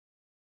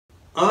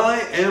I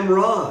am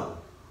Ron.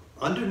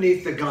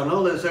 Underneath the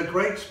gunnel is a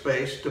great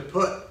space to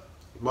put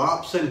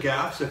mops and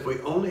gaffs if we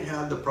only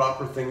had the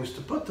proper things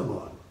to put them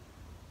on.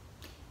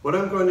 What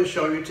I'm going to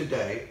show you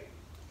today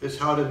is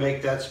how to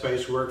make that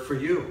space work for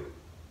you.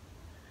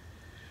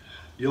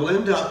 You'll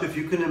end up, if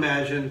you can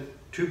imagine,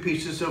 two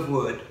pieces of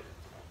wood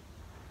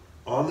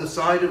on the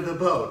side of the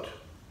boat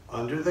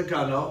under the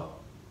gunnel,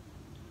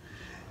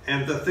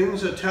 and the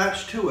things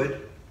attached to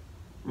it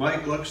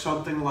might look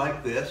something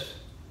like this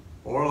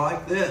or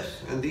like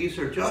this, and these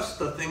are just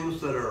the things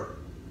that are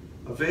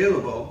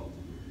available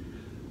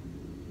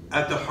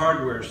at the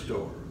hardware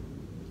store.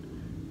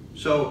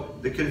 So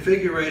the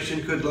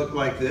configuration could look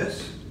like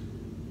this,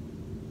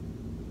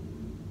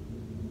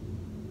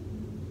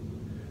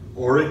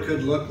 or it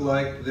could look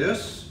like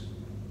this,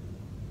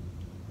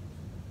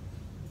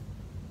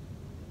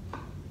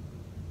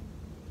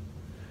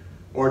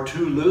 or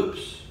two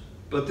loops,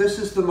 but this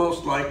is the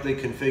most likely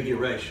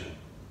configuration.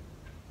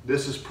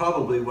 This is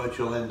probably what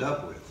you'll end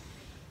up with.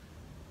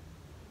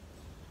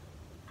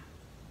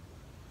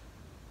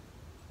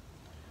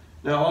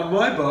 Now on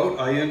my boat,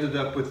 I ended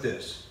up with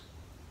this.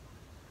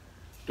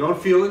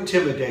 Don't feel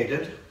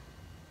intimidated.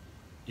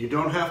 You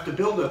don't have to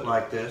build it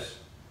like this.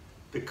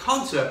 The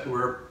concept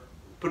we're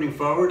putting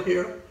forward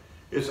here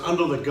is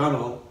under the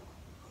gunnel,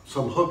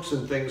 some hooks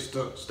and things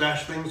to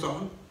stash things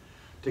on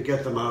to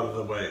get them out of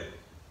the way.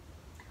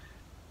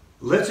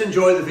 Let's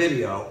enjoy the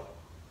video.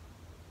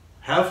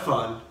 Have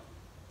fun.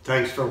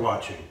 Thanks for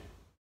watching.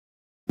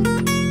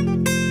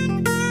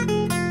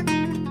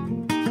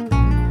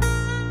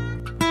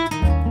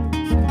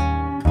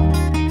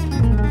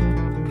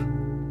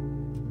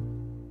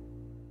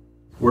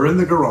 We're in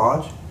the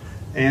garage,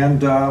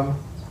 and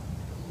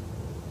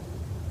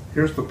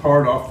here's the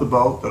part off the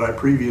boat that I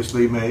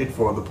previously made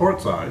for the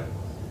port side,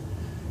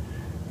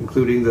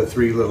 including the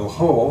three little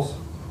holes.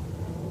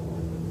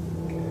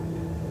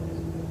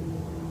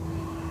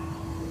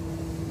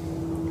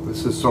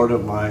 This is sort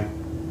of my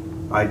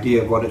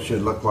idea of what it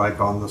should look like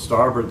on the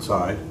starboard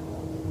side.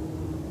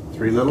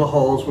 Three little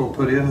holes we'll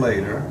put in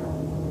later.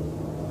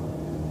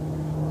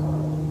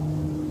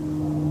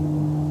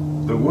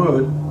 The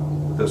wood,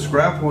 the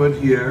scrap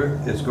wood here,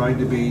 is going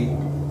to be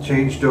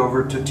changed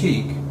over to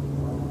teak.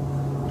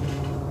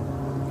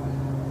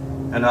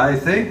 And I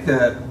think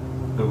that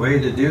the way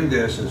to do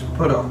this is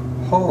put a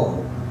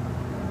hole,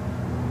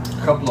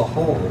 a couple of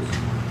holes,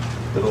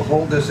 that'll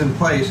hold this in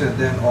place and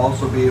then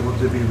also be able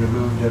to be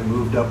removed and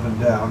moved up and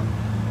down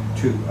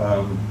to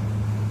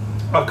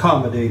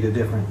accommodate a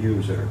different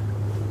user.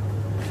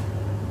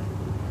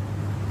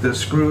 The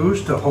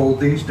screws to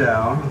hold these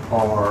down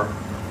are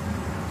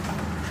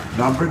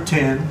number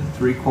 10,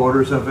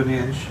 3/4 of an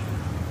inch.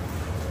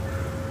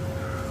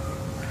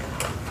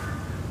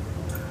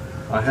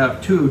 I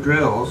have two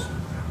drills.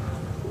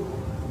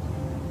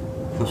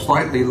 The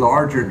slightly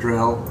larger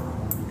drill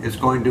is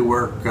going to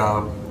work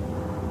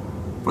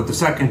with the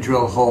second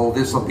drill hole.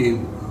 This will be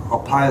a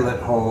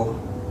pilot hole.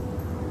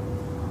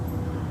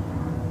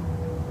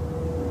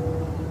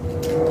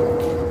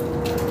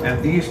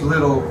 And these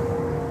little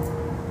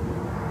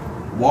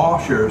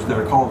washers,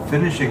 they're called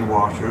finishing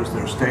washers,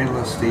 they're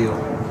stainless steel,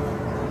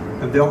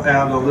 and they'll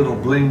add a little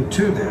bling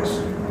to this.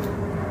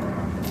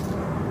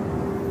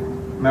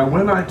 Now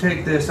when I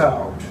take this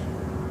out,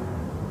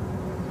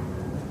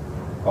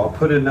 I'll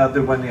put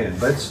another one in.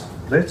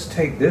 Let's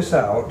take this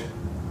out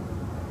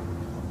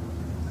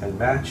and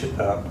match it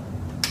up.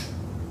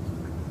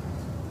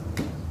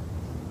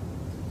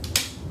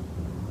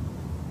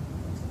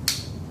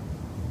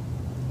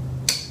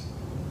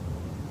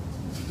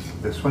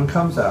 This one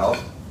comes out.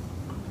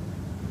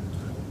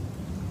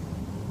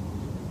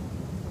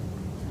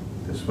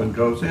 This one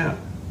goes in.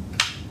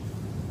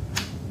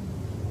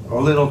 A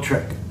little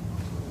trick.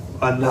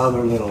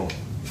 Another little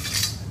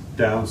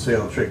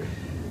downsail trick.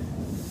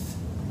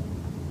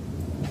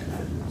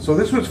 So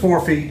this was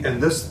 4 feet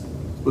and this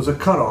was a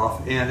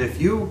cutoff, and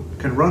if you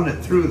can run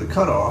it through the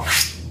cutoff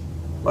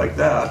like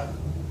that,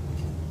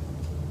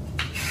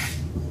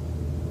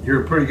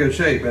 you're in pretty good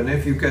shape. And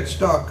if you get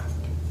stuck,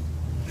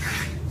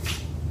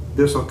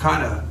 this will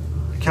kind of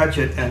catch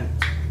it and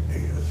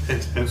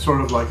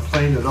sort of like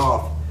plane it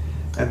off.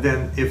 And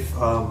then if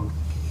for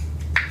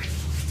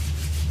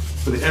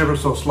the ever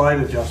so slight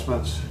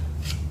adjustments,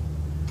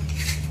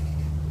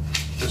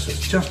 this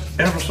is just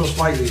ever so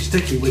slightly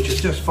sticky, which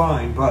is just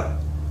fine, but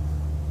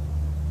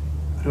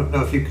I don't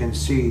know if you can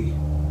see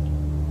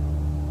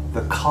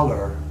the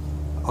color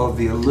of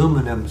the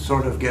aluminum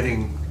sort of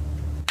getting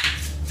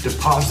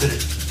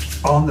deposited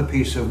on the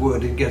piece of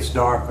wood. It gets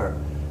darker,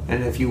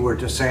 and if you were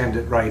to sand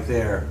it right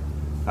there,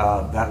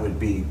 that would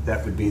be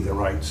the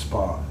right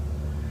spot.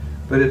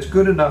 But it's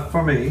good enough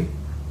for me.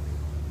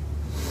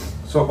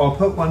 So I'll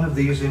put one of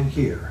these in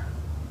here,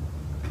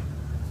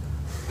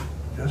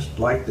 just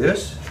like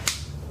this.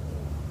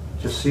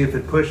 Just see if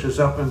it pushes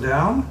up and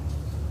down.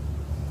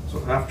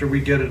 So after we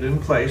get it in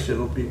place,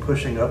 it'll be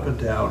pushing up and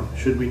down,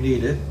 should we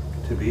need it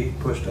to be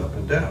pushed up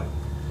and down.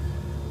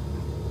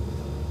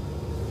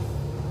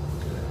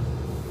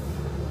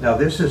 Now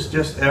this is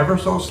just ever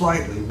so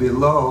slightly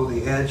below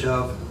the edge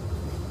of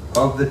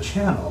the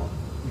channel.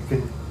 You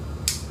can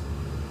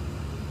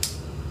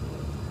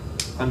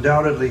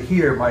undoubtedly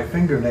hear my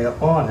fingernail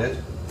on it.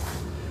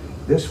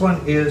 This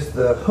one is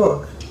the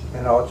hook,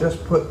 and I'll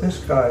just put this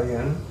guy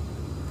in,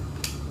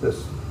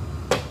 this,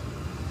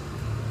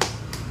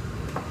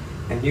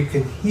 and you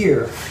can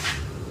hear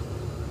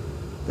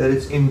that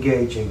it's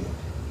engaging it.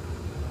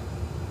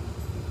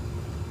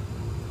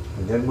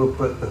 And then we'll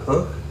put the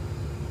hook,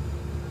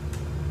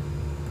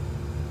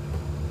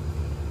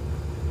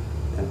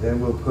 and then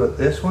we'll put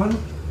this one,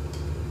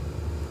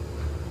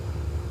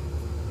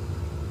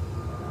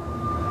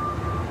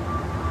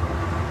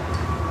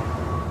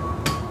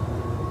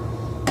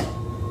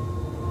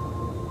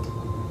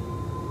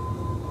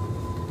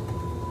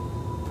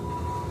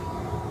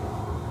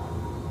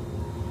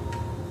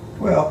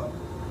 well,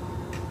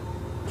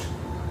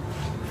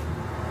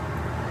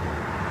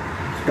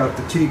 it's got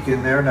the teak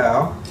in there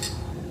now.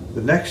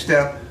 The next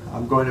step,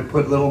 I'm going to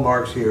put little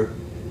marks here,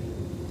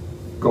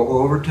 go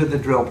over to the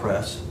drill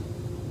press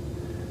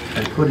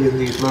and put in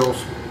these little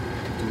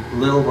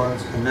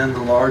ones and then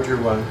the larger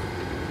one,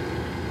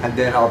 and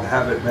then I'll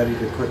have it ready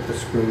to put the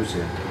screws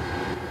in.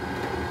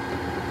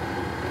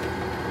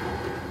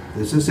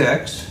 This is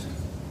X,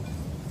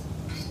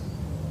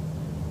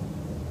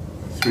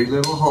 3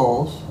 little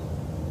holes,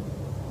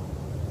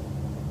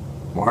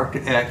 marked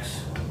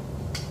X,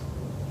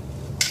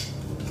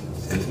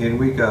 and in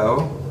we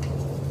go.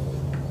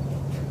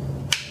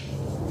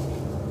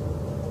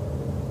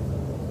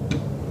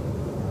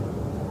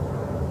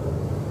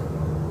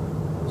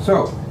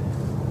 So,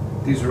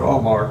 these are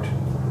all marked.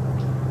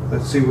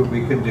 Let's see what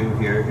we can do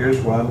here.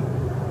 Here's one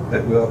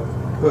that we'll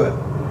put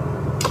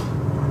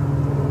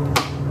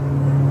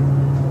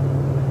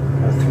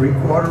a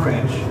 3/4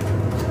 inch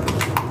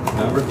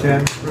number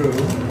 10 screw,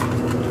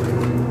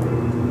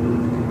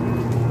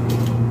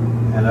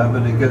 and I'm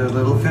going to get a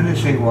little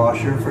finishing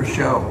washer for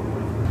show.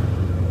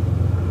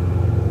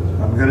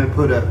 I'm going to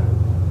put a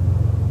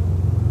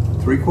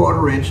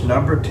 3/4 inch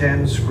number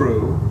 10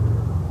 screw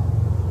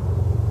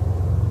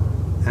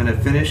and a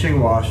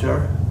finishing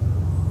washer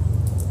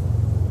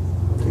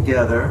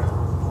together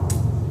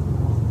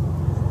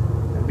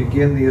and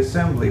begin the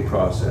assembly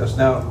process.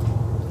 Now,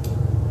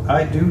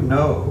 I do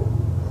know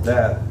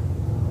that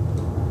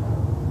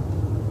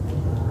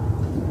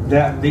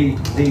the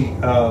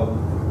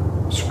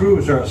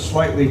screws are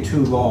slightly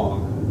too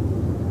long,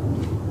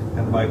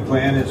 and my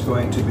plan is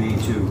going to be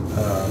to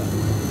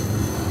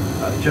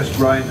just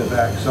grind the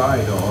back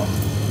side off.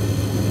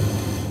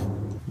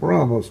 We're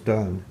almost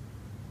done.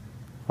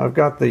 I've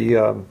got the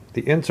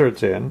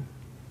inserts in.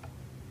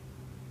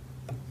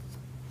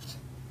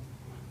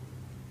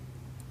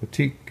 The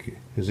teak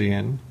is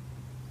in.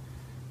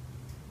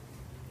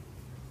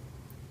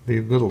 The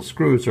little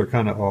screws are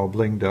kind of all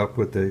blinged up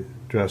with the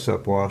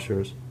dress-up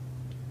washers.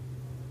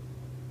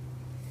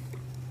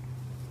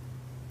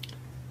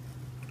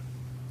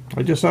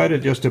 I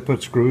decided just to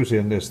put screws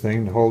in this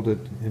thing to hold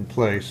it in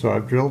place, so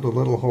I've drilled a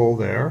little hole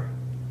there,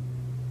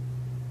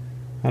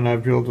 and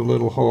I've drilled a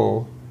little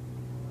hole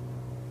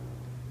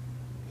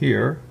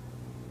here,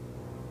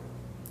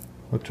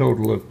 a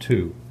total of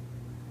 2.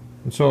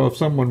 And so if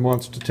someone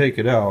wants to take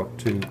it out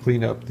to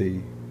clean up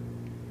the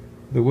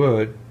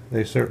wood,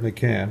 they certainly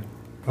can.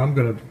 I'm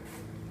going to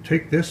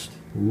take this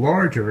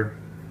larger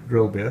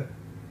drill bit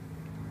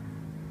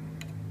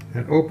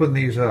and open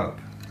these up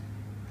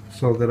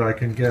so that I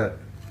can get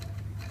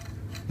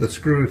the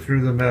screw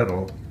through the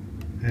metal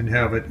and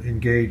have it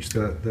engage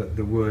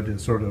the wood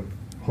and sort of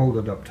hold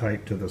it up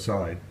tight to the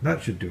side.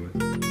 That should do it.